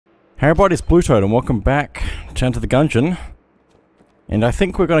Hey everybody, it's BlueToad and welcome back to Enter the Gungeon. And I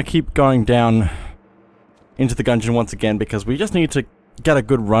think we're going to keep going down into the Gungeon once again because we just need to get a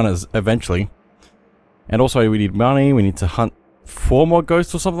good run eventually. And also we need money, we need to hunt 4 more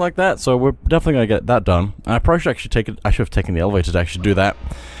ghosts or something like that, so we're definitely going to get that done. And I probably should actually I should have taken the elevator to actually do that.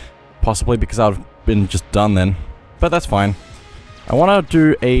 Possibly because I've been just done then. But that's fine. I want to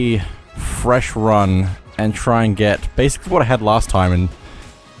do a fresh run and try and get basically what I had last time. And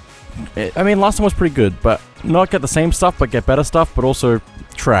I mean, last time was pretty good, but not get the same stuff, but get better stuff, but also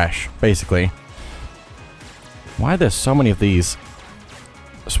trash, basically. Why are there so many of these?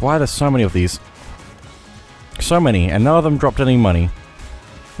 Why are there so many of these? So many, and none of them dropped any money.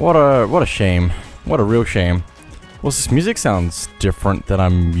 What a shame. What a real shame. Well, this music sounds different than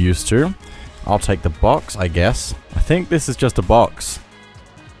I'm used to. I'll take the box, I guess. I think this is just a box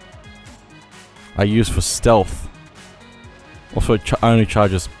I use for stealth. Also, it only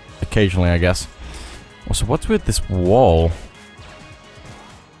charges occasionally, I guess. Also, what's with this wall?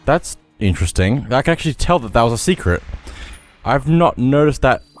 That's interesting. I can actually tell that that was a secret. I've not noticed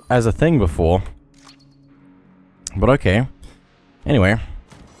that as a thing before. But okay. Anyway.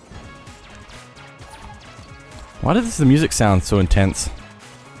 Why does the music sound so intense?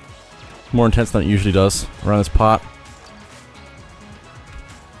 More intense than it usually does around this part.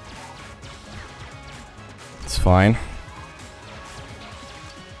 It's fine.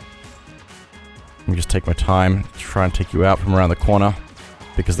 Let me just take my time to try and take you out from around the corner,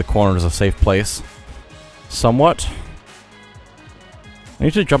 because the corner is a safe place. Somewhat. I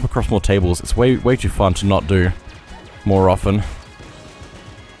need to jump across more tables. It's way too fun to not do more often.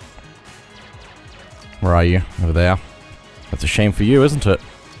 Where are you? Over there. That's a shame for you, isn't it?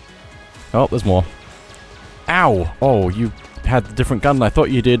 Oh, there's more. Ow! Oh, you had a different gun than I thought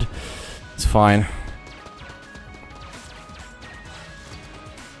you did. It's fine.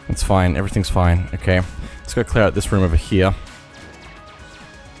 It's fine. Everything's fine. Okay. Let's go clear out this room over here.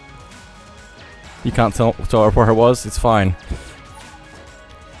 You can't tell where it was? It's fine.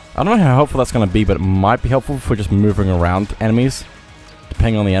 I don't know how helpful that's going to be, but it might be helpful for just moving around enemies.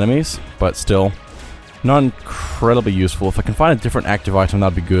 Depending on the enemies. But still. Not incredibly useful. If I can find a different active item,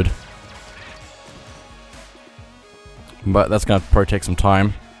 that'd be good. But that's going to probably take some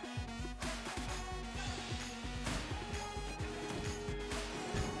time.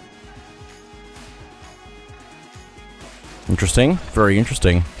 Interesting. Very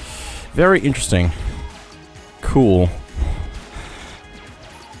interesting. Very interesting. Cool.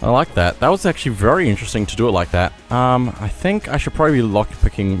 I like that. That was actually very interesting to do it like that. I think I should probably be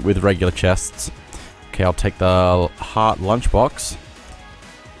lockpicking with regular chests. Okay, I'll take the heart lunchbox.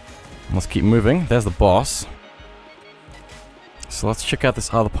 Let's keep moving. There's the boss. So let's check out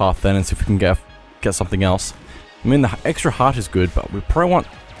this other path then and see if we can get something else. I mean, the extra heart is good, but we probably want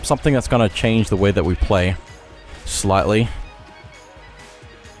something that's going to change the way that we play. Slightly.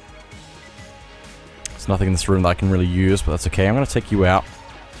 There's nothing in this room that I can really use, but that's okay. I'm going to take you out.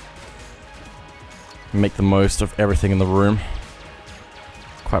 Make the most of everything in the room.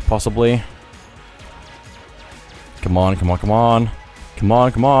 Quite possibly. Come on, come on, come on. Come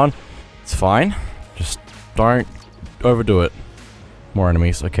on, come on. It's fine. Just don't overdo it. More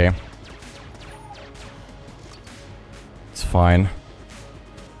enemies, okay. It's fine.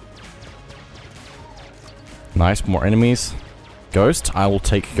 Nice, more enemies. Ghost, I will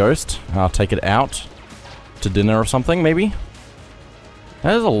take Ghost. I'll take it out to dinner or something, maybe.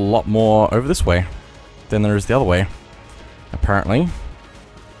 There's a lot more over this way than there is the other way, apparently.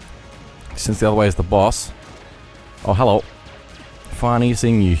 Since the other way is the boss. Oh, hello. Funny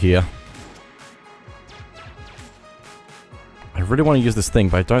seeing you here. I really want to use this thing,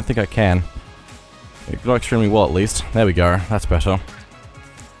 but I don't think I can. Not extremely well, at least. There we go. That's better.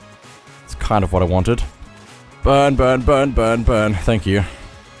 It's kind of what I wanted. Burn, burn, burn, burn, burn. Thank you.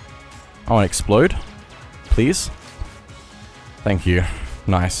 I want to explode. Please. Thank you.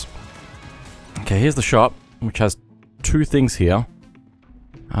 Nice. Okay, here's the shop, which has 2 things here.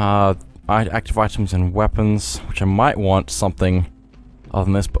 Active items and weapons, which I might want something other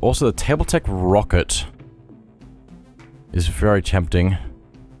than this, but also the Table Tech rocket is very tempting.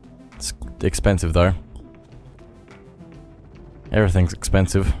 It's expensive though. Everything's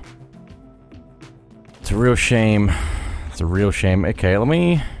expensive. It's a real shame. It's a real shame. Okay, let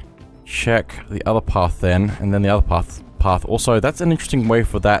me check the other path then, and then the other path. Also, that's an interesting way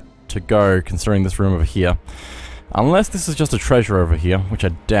for that to go, considering this room over here. Unless this is just a treasure over here, which I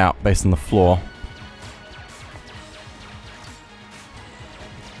doubt based on the floor.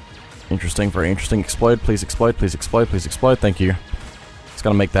 Interesting, very interesting. Explode, please explode, please explode, please explode. Thank you. It's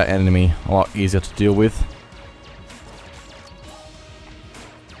gonna make that enemy a lot easier to deal with.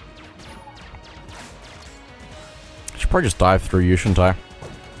 probably just dive through you, shouldn't I?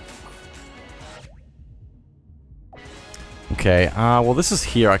 Okay, well this is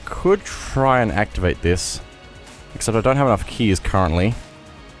here. I could try and activate this. Except I don't have enough keys currently.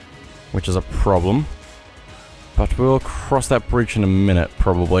 Which is a problem. But we'll cross that bridge in a minute,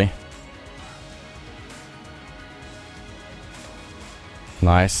 probably.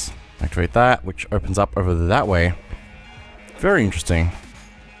 Nice. Activate that, which opens up over that way. Very interesting.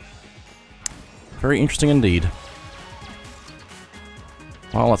 Very interesting indeed.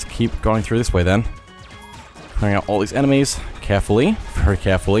 Well, let's keep going through this way then. Clearing out all these enemies. Carefully. Very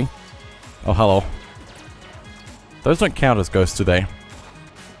carefully. Oh, hello. Those don't count as ghosts, do they?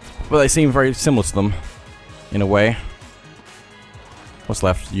 But they seem very similar to them. In a way. What's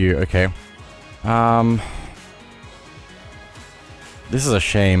left? You. Okay. This is a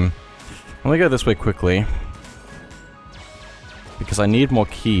shame. Let me go this way quickly. Because I need more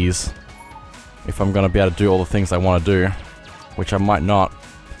keys. If I'm going to be able to do all the things I want to do. Which I might not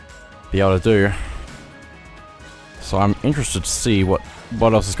be able to do. So I'm interested to see what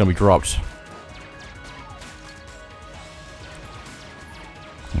else is going to be dropped.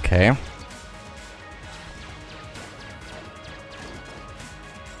 Okay.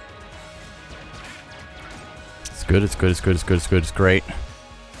 It's good, it's good, it's good, it's good, it's good, it's great.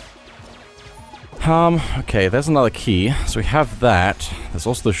 Okay, there's another key. So we have that. There's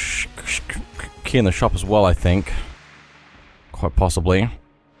also the key in the shop as well, I think. Quite possibly.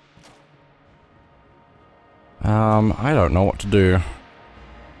 I don't know what to do.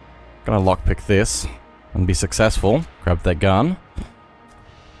 Gonna lockpick this and be successful. Grab that gun.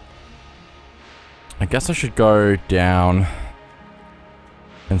 I guess I should go down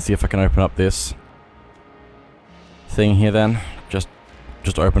and see if I can open up this thing here then. Just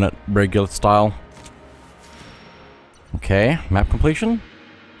open it regular style. Okay, map completion?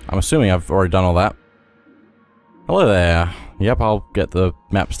 I'm assuming I've already done all that. Hello there. Yep, I'll get the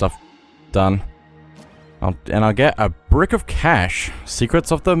map stuff done. And I'll get a brick of cash.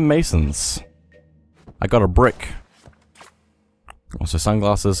 Secrets of the Masons. I got a brick. Also,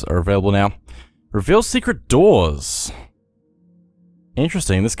 sunglasses are available now. Reveal secret doors.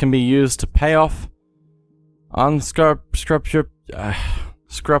 Interesting. This can be used to pay off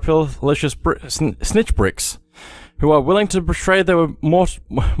scrupulous snitch bricks who are willing to betray their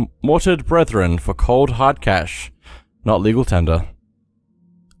mortared brethren for cold hard cash, not legal tender.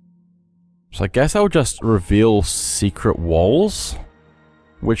 So I guess I'll just reveal secret walls,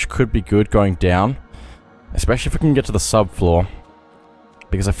 which could be good going down, especially if I can get to the subfloor,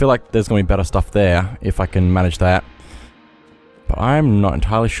 because I feel like there's going to be better stuff there if I can manage that. But I'm not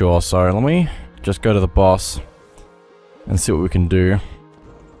entirely sure, so let me just go to the boss and see what we can do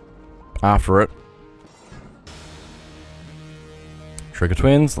after it. Trigger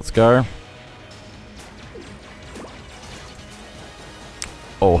twins, let's go.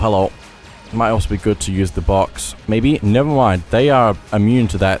 Oh, hello. Might also be good to use the box. Maybe? Never mind. They are immune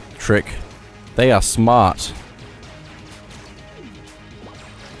to that trick. They are smart.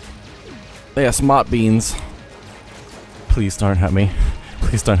 They are smart beans. Please don't hurt me.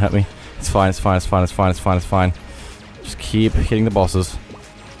 Please don't hurt me. It's fine, it's fine, it's fine, it's fine, it's fine, it's fine. Just keep hitting the bosses.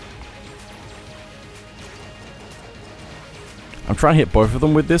 I'm trying to hit both of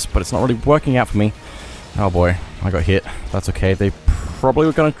them with this, but it's not really working out for me. Oh boy, I got hit. That's okay. They probably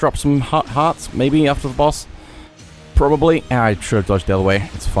were going to drop some hearts, maybe after the boss. Probably. I should have dodged the other way.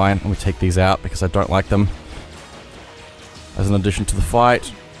 It's fine. Let me take these out because I don't like them. As an addition to the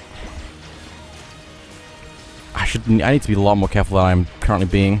fight. I need to be a lot more careful than I'm currently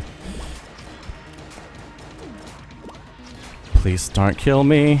being. Please don't kill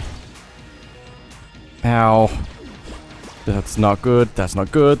me. Ow. That's not good. That's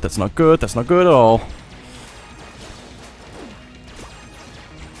not good. That's not good. That's not good at all.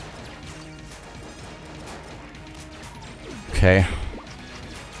 Okay.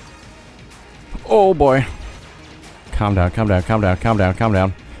 Oh boy. Calm down, calm down, calm down, calm down, calm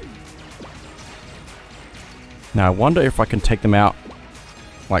down. Now I wonder if I can take them out,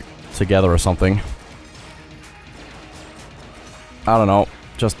 like, together or something. I don't know.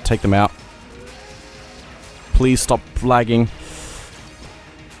 Just take them out. Please stop lagging.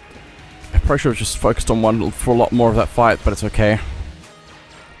 I probably should have just focused on one for a lot more of that fight, but it's okay.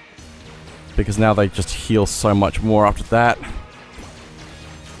 Because now they just heal so much more after that.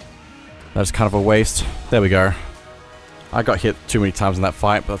 That is kind of a waste. There we go. I got hit too many times in that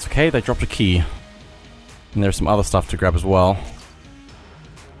fight, but that's okay. They dropped a key. And there's some other stuff to grab as well.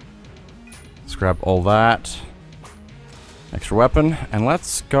 Let's grab all that. Extra weapon. And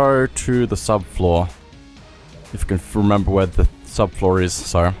let's go to the subfloor. If I can remember where the subfloor is.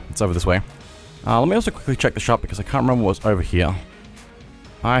 So, it's over this way. Let me also quickly check the shop because I can't remember what's over here.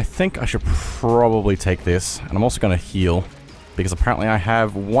 I think I should probably take this, and I'm also going to heal, because apparently I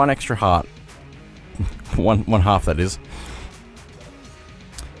have one extra heart. one half, that is.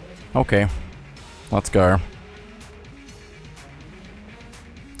 Okay, let's go.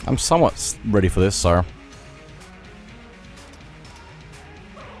 I'm somewhat ready for this, so...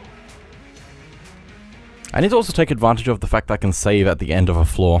 I need to also take advantage of the fact that I can save at the end of a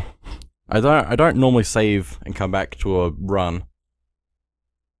floor. I don't normally save and come back to a run.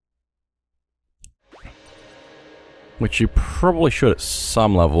 Which you probably should at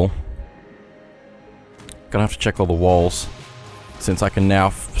some level. Gonna have to check all the walls, since I can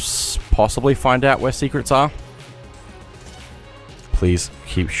now possibly find out where secrets are. Please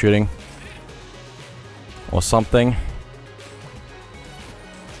keep shooting. Or something.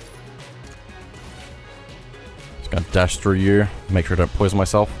 Just gonna dash through you, make sure I don't poison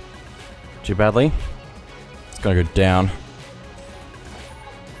myself too badly. It's gonna go down.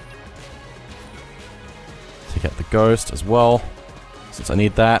 Take out the ghost as well, since I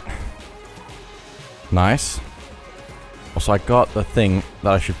need that. Nice. Also, I got the thing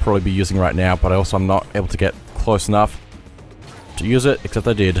that I should probably be using right now, but I'm not able to get close enough to use it, except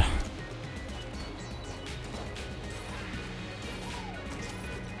I did.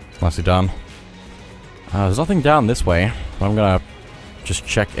 Nicely done. There's nothing down this way, but I'm gonna just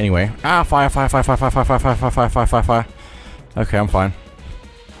check anyway. Ah, fire, fire, fire, fire, fire, fire, fire, fire, fire, fire, fire, fire. Okay, I'm fine.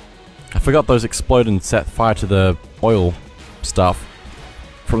 I forgot those explode and set fire to the oil stuff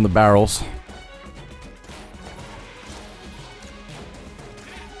from the barrels.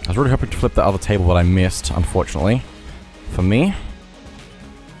 I was really hoping to flip the other table, but I missed, unfortunately. For me.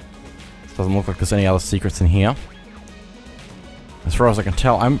 Doesn't look like there's any other secrets in here. As far as I can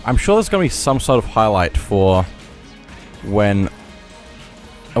tell, I'm sure there's going to be some sort of highlight for when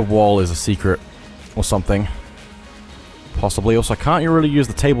a wall is a secret or something. Possibly. Also, I can't really use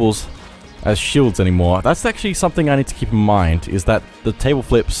the tables as shields anymore. That's actually something I need to keep in mind, is that the table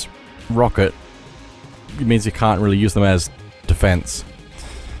flips rocket. It means you can't really use them as defense.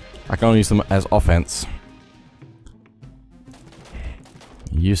 I can only use them as offense.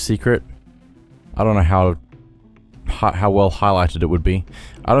 Use secret. I don't know how well highlighted it would be.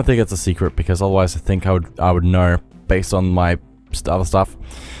 I don't think it's a secret, because otherwise I think I would know based on my other stuff.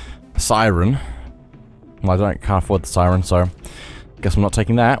 Siren. Well, can't afford the siren, so guess I'm not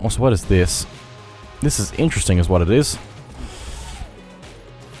taking that. Also, what is this? This is interesting, is what it is.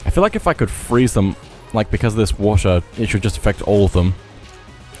 I feel like if I could freeze them, like because of this water, it should just affect all of them.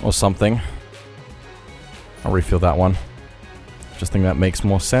 Or something. I'll refill that one. Just think that makes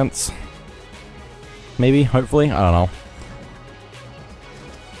more sense. Maybe, hopefully, I don't know.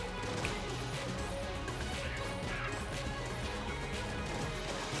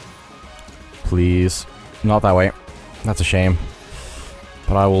 Please. Not that way. That's a shame.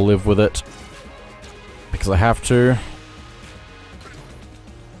 But I will live with it. Because I have to.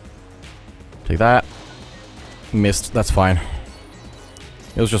 Take that. Missed. That's fine.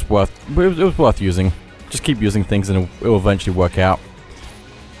 It was just worth... It was worth using. Just keep using things and it will eventually work out.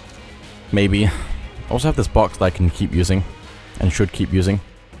 Maybe. I also have this box that I can keep using. And should keep using.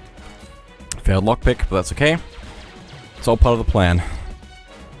 Failed lockpick, but that's okay. It's all part of the plan.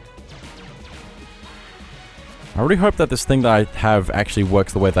 I really hope that this thing that I have actually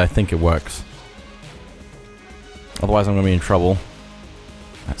works the way that I think it works. Otherwise I'm going to be in trouble.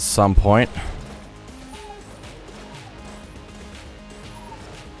 At some point.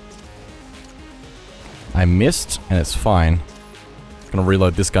 I missed, and it's fine. I'm gonna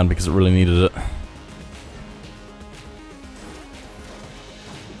reload this gun because it really needed it.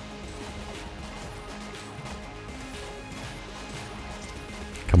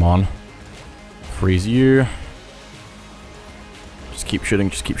 Come on. Freeze you. Just keep shooting,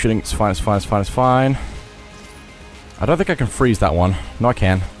 just keep shooting. It's fine, it's fine, it's fine, it's fine. I don't think I can freeze that one. No, I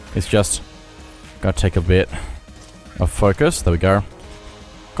can. It's just gonna take a bit of focus. There we go.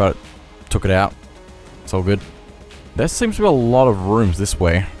 Got it. Took it out. It's all good. There seems to be a lot of rooms this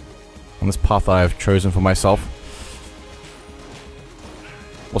way. On this path that I have chosen for myself.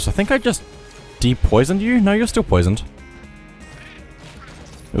 Also, I think I just de-poisoned you? No, you're still poisoned.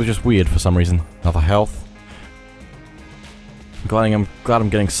 It was just weird for some reason. Another health. I'm glad I'm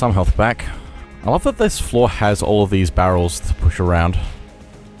getting some health back. I love that this floor has all of these barrels to push around.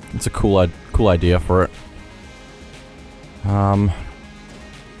 It's a cool idea for it.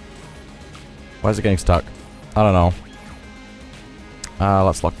 Why is it getting stuck? I don't know.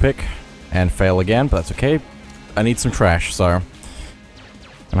 Let's lockpick and fail again, but that's okay. I need some trash, so...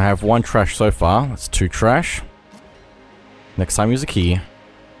 And I have one trash so far. That's 2 trash. Next time use a key.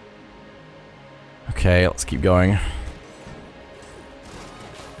 Okay, let's keep going.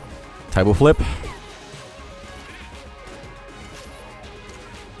 Table flip.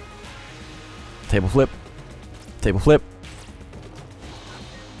 Table flip. Table flip.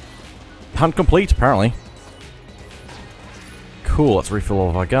 Hunt complete, apparently. Cool, let's refill all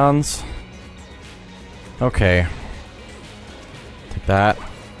of our guns. Okay. Take that.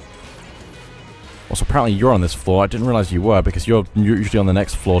 Also, apparently you're on this floor. I didn't realize you were, because you're usually on the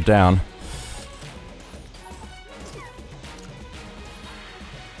next floor down.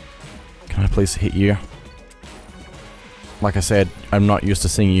 Can I please hit you? Like I said, I'm not used to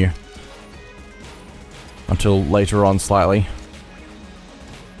seeing you. Until later on, slightly.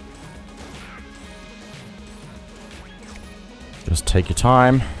 Just take your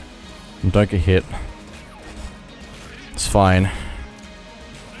time. And don't get hit. It's fine.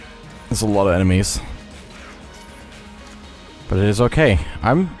 There's a lot of enemies. But it is okay.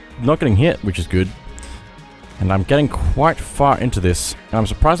 I'm not getting hit, which is good. And I'm getting quite far into this. And I'm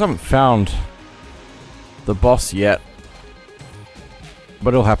surprised I haven't found the boss yet.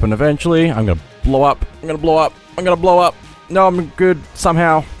 But it'll happen eventually. I'm gonna blow up. I'm gonna blow up. I'm gonna blow up. No, I'm good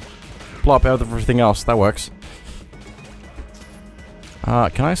somehow. Blow up everything else. That works.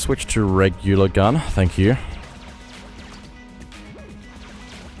 Can I switch to regular gun? Thank you.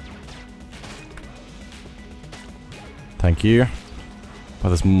 Thank you. But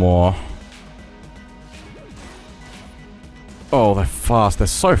there's more. Oh, they're fast. They're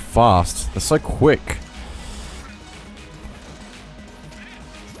so fast. They're so quick.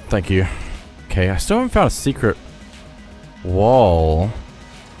 Thank you. Okay, I still haven't found a secret wall.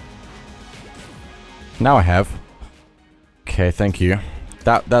 Now I have. Okay, thank you.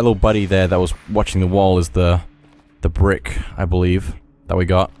 That little buddy there that was watching the wall is the brick, I believe, that we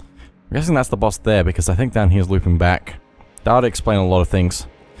got. I'm guessing that's the boss there, because I think down here is looping back. That would explain a lot of things.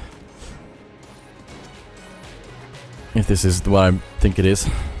 If this is what I think it is.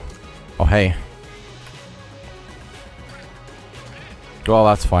 Oh, hey. Well,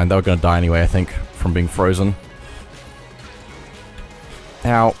 that's fine. They were gonna die anyway, I think, from being frozen.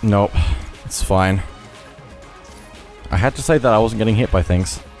 Ow. Nope. It's fine. I had to say that I wasn't getting hit by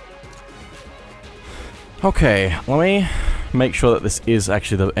things. Okay, let me make sure that this is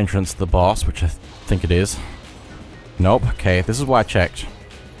actually the entrance to the boss, which I think it is. Nope. Okay, this is why I checked.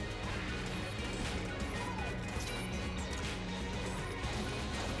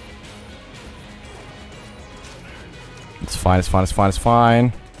 It's fine, it's fine, it's fine, it's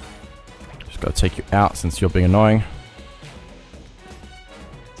fine. Just gotta take you out since you're being annoying.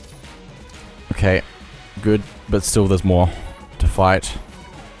 Okay, good, but still there's more to fight.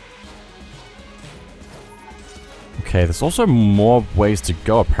 Okay, there's also more ways to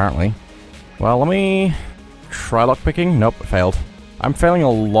go apparently. Well, let me try lockpicking. Nope, failed. I'm failing a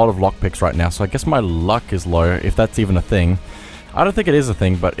lot of lockpicks right now, so I guess my luck is low, if that's even a thing. I don't think it is a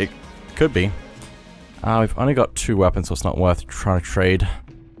thing, but it could be. We've only got 2 weapons, so it's not worth trying to trade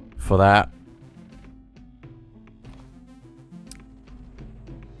for that.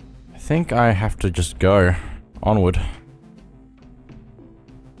 I think I have to just go onward.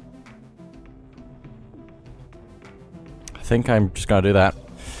 I think I'm just gonna do that.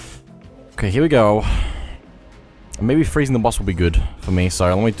 Okay, here we go. And maybe freezing the boss will be good for me, so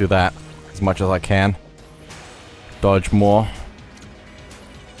let me do that as much as I can. Dodge more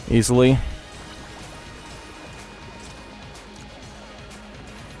easily.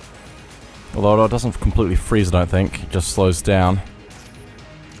 Although it doesn't completely freeze, I don't think. It just slows down.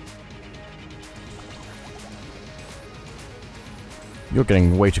 You're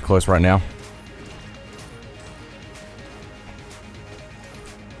getting way too close right now.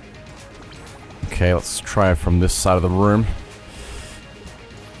 Okay, let's try from this side of the room.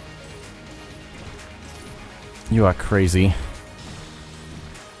 You are crazy.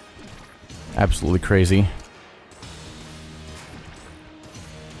 Absolutely crazy.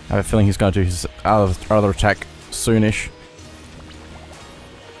 I have a feeling he's going to do his other attack soonish.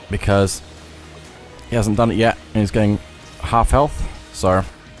 Because he hasn't done it yet, and he's getting half health, so... I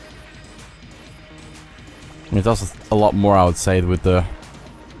mean, it does a lot more, I would say, with the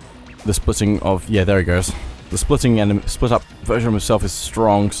splitting of... Yeah, there he goes. The splitting and split up version of himself is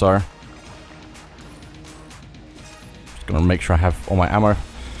strong, so... Just gonna make sure I have all my ammo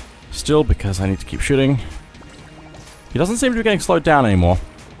still, because I need to keep shooting. He doesn't seem to be getting slowed down anymore,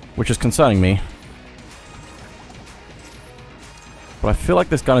 which is concerning me. But I feel like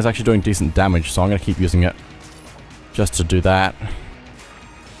this gun is actually doing decent damage, so I'm going to keep using it just to do that.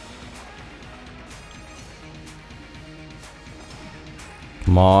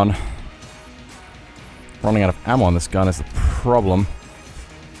 Come on. Running out of ammo on this gun is the problem.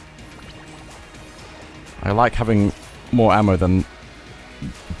 I like having more ammo than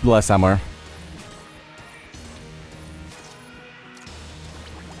less ammo.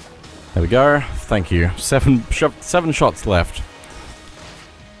 There we go. Thank you. 7 shots left.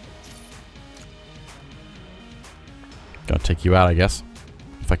 Gonna take you out, I guess.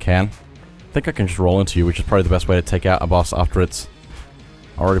 If I can. I think I can just roll into you, which is probably the best way to take out a boss after it's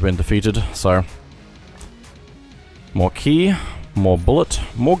already been defeated, so... More key, more bullet,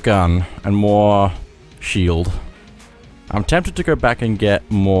 more gun, and more shield. I'm tempted to go back and get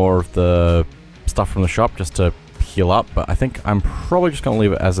more of the stuff from the shop just to heal up, but I think I'm probably just gonna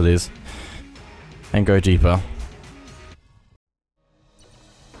leave it as it is and go deeper.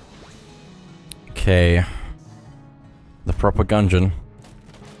 Okay. The proper Gungeon.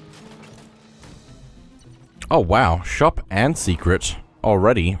 Oh wow, shop and secret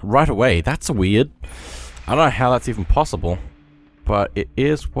already, right away. That's weird. I don't know how that's even possible, but it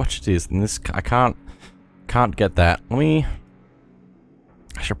is what it is. And this, I can't get that. I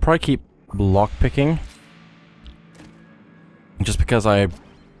should probably keep lockpicking, just because I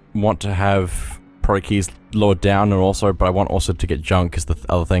want to have pro keys lowered down, and also, but I want also to get junk is the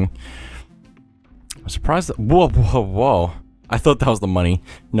other thing. I'm surprised that, whoa. I thought that was the money.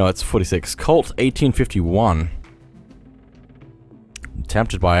 No, it's 46. Colt 1851. I'm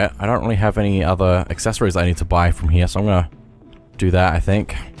tempted by it. I don't really have any other accessories I need to buy from here, so I'm gonna do that, I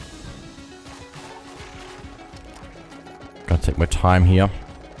think. Gotta take my time here,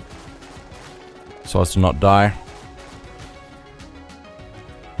 so as to not die.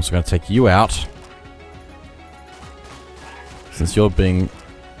 Also gonna take you out, since you're being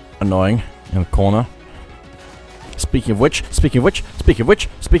annoying in the corner. Speaking of which,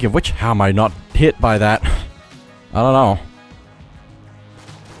 how am I not hit by that? I don't know.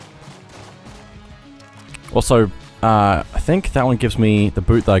 Also, I think that one gives me, the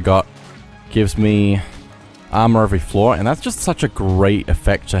boot that I got, gives me armor every floor, and that's just such a great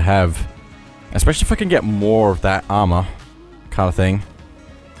effect to have. Especially if I can get more of that armor, kind of thing.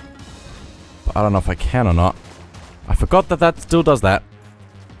 But I don't know if I can or not. I forgot that that still does that.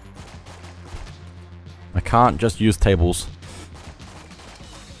 I can't just use tables.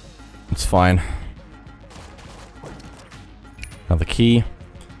 It's fine. Another key.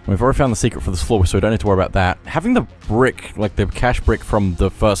 We've already found the secret for this floor, so we don't need to worry about that. Having the brick, like the cash brick from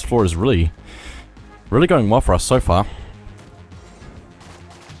the first floor, is really going well for us so far.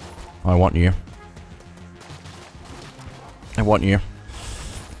 I want you. I want you.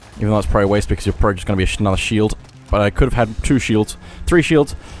 Even though it's probably a waste because you're probably just going to be another shield. But I could have had 2 shields. 3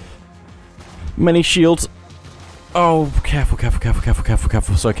 shields. Many shields. Oh, careful.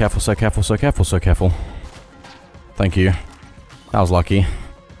 So careful. Thank you. That was lucky.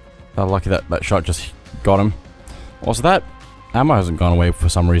 That was lucky that shot just got him. Also, that ammo hasn't gone away for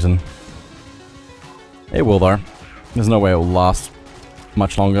some reason. It will, though. There's no way it will last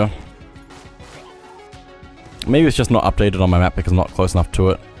much longer. Maybe it's just not updated on my map because I'm not close enough to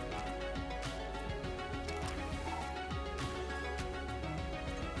it.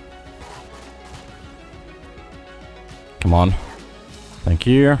 Come on. Thank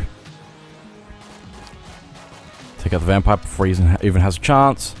you. Take out the vampire before he even has a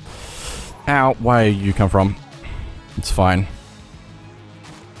chance. Ow, where you come from? It's fine.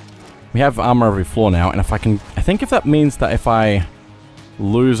 We have armor every floor now, and if I can... I think if that means that if I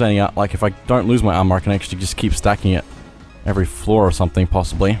lose any... like, if I don't lose my armor, I can actually just keep stacking it every floor or something,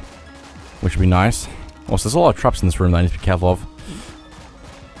 possibly. Which would be nice. Also, there's a lot of traps in this room that I need to be careful of.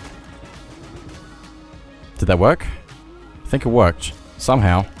 Did that work? I think it worked.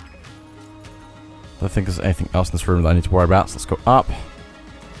 Somehow. I don't think there's anything else in this room that I need to worry about, so let's go up.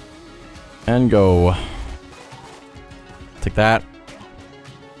 And go. Take that.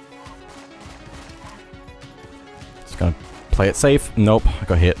 Just gonna play it safe. Nope, I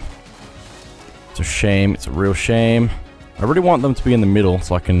got hit. It's a shame. It's a real shame. I really want them to be in the middle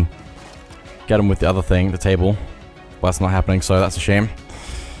so I can get them with the other thing, the table. But that's not happening, so that's a shame.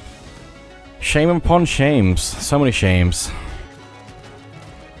 Shame upon shames. So many shames.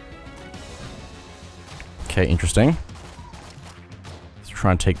 Okay, interesting. Let's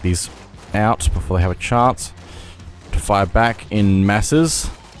try and take these out before they have a chance to fire back in masses.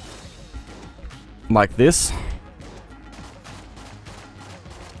 Like this.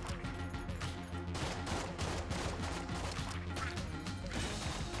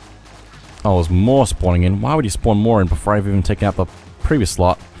 Oh, there's more spawning in. Why would you spawn more in before I've even taken out the previous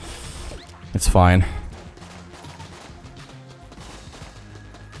slot? It's fine.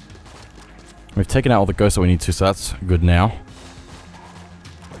 We've taken out all the ghosts that we need to, so that's good now.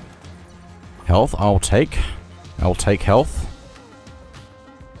 Health, I'll take. I'll take health.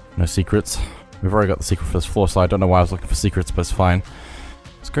 No secrets. We've already got the secret for this floor, so I don't know why I was looking for secrets, but it's fine.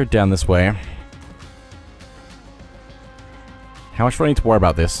 Let's go down this way. How much do I need to worry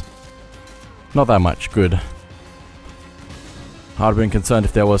about this? Not that much. Good. I'd have been concerned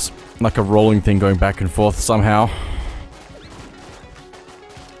if there was like a rolling thing going back and forth somehow.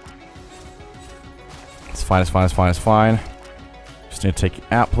 It's fine, it's fine, it's fine, it's fine. Just need to take you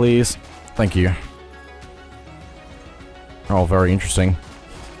out, please. Thank you. Oh, very interesting.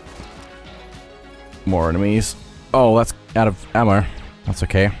 More enemies. Oh, that's out of ammo. That's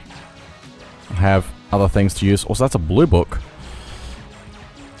okay. I have other things to use. Also, that's a blue book.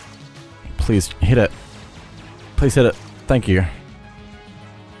 Please, hit it. Please hit it. Thank you.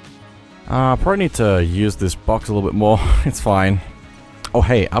 Probably need to use this box a little bit more. It's fine. Oh,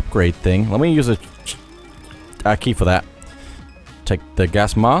 hey, upgrade thing. Let me use a key for that. Take the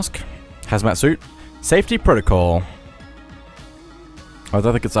gas mask. Hazmat suit. Safety protocol. I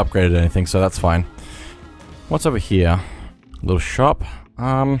don't think it's upgraded anything, so that's fine. What's over here? Little shop.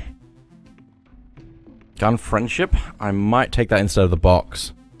 Gun friendship. I might take that instead of the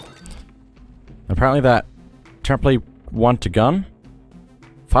box. Apparently that temporarily 1 to gun.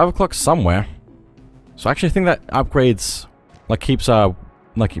 5 o'clock somewhere. So I actually think that upgrades, like keeps,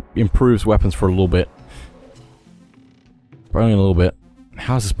 like improves weapons for a little bit. But only a little bit.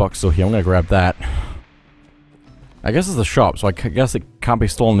 How is this box still here? I'm gonna grab that. I guess it's the shop, so I guess it can't be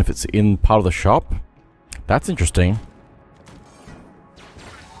stolen if it's in part of the shop. That's interesting.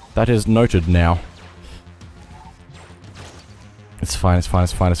 That is noted now. It's fine, it's fine,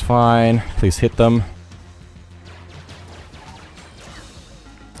 it's fine, it's fine. Please hit them.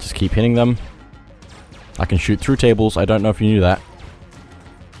 Just keep hitting them. I can shoot through tables. I don't know if you knew that.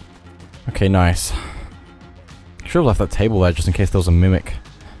 Okay, nice. Should have left that table there just in case there was a mimic.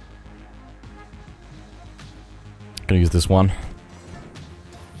 Gonna use this one.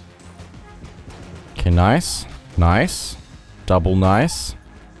 Okay, nice. Nice. Double nice.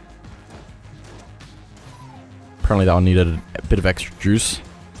 Apparently that one needed a bit of extra juice.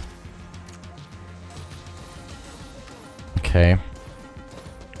 Okay.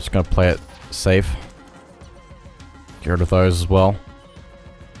 Just gonna play it safe. Get rid of those as well.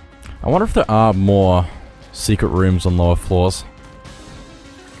 I wonder if there are more secret rooms on lower floors.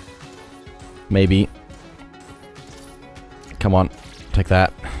 Maybe. Come on. Take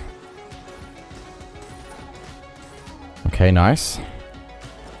that. Okay, nice.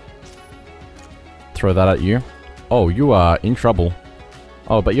 Throw that at you. Oh, you are in trouble.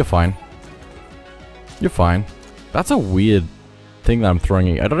 Oh, but you're fine. You're fine. That's a weird thing that I'm throwing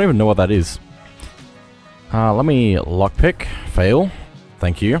at you. I don't even know what that is. Let me lockpick. Fail.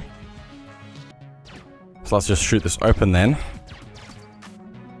 Thank you. So let's just shoot this open then.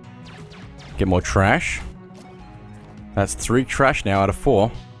 Get more trash. That's 3 trash now out of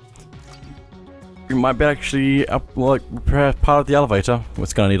 4. We might be actually up, like, repair part of the elevator.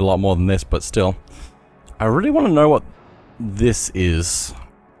 It's gonna need a lot more than this, but still. I really want to know what this is.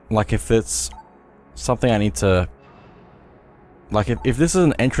 Like, if it's something I need to... Like, if this is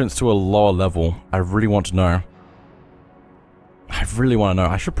an entrance to a lower level, I really want to know. I really want to know.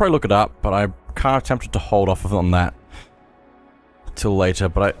 I should probably look it up, but I'm kind of tempted to hold off on that till later.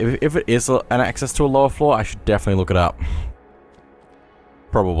 But if it is an access to a lower floor, I should definitely look it up.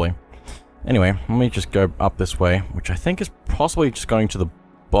 Probably. Anyway, let me just go up this way, which I think is possibly just going to the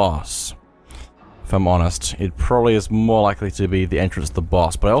boss. If I'm honest, it probably is more likely to be the entrance to the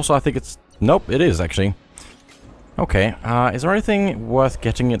boss, but I think it's... Nope, it is, actually. Okay, is there anything worth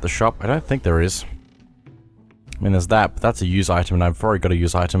getting at the shop? I don't think there is. I mean, there's that, but that's a use item, and I've already got a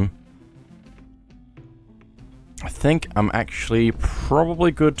use item. I think I'm actually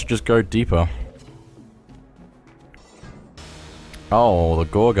probably good to just go deeper. Oh, the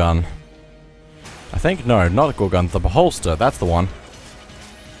Gorgon. I think, no, not the Gorgon, the Beholster, that's the one.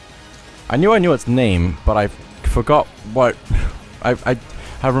 I knew its name, but I forgot what... I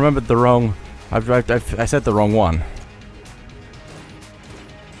remembered the wrong... I said the wrong one.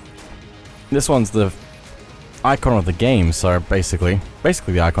 This one's the icon of the game, so basically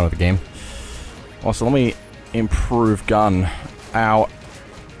the icon of the game. Also, let me improve gun. Ow.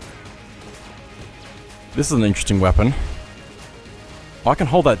 This is an interesting weapon. Oh, I can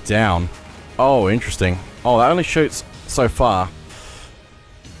hold that down. Oh, interesting. Oh, that only shoots so far.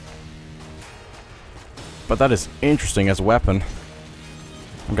 But that is interesting as a weapon.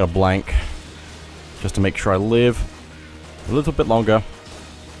 I'm gonna blank. Just to make sure I live a little bit longer.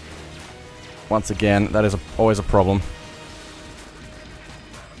 Once again, that is always a problem.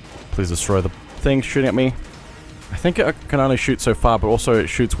 Please destroy the thing shooting at me. I think it can only shoot so far, but also it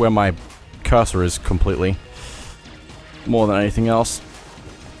shoots where my cursor is completely. More than anything else.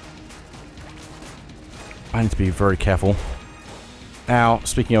 I need to be very careful. Now,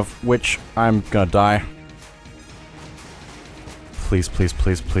 speaking of which, I'm gonna die. Please, please,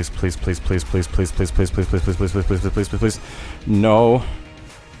 please, please, please, please, please, please, please, please, please, please, please, please, please, please, please, please, please, please. No.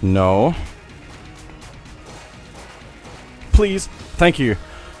 No. Please. Thank you.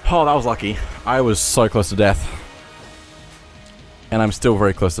 Oh, that was lucky. I was so close to death. And I'm still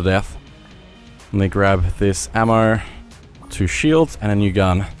very close to death. Let me grab this ammo, 2 shields, and a new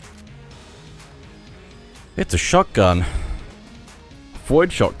gun. It's a shotgun.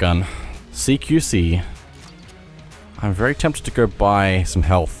 Void shotgun. CQC. I'm very tempted to go buy some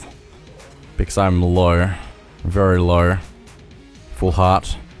health. Because I'm low. Very low. Full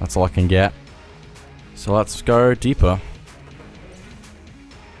heart. That's all I can get. So let's go deeper.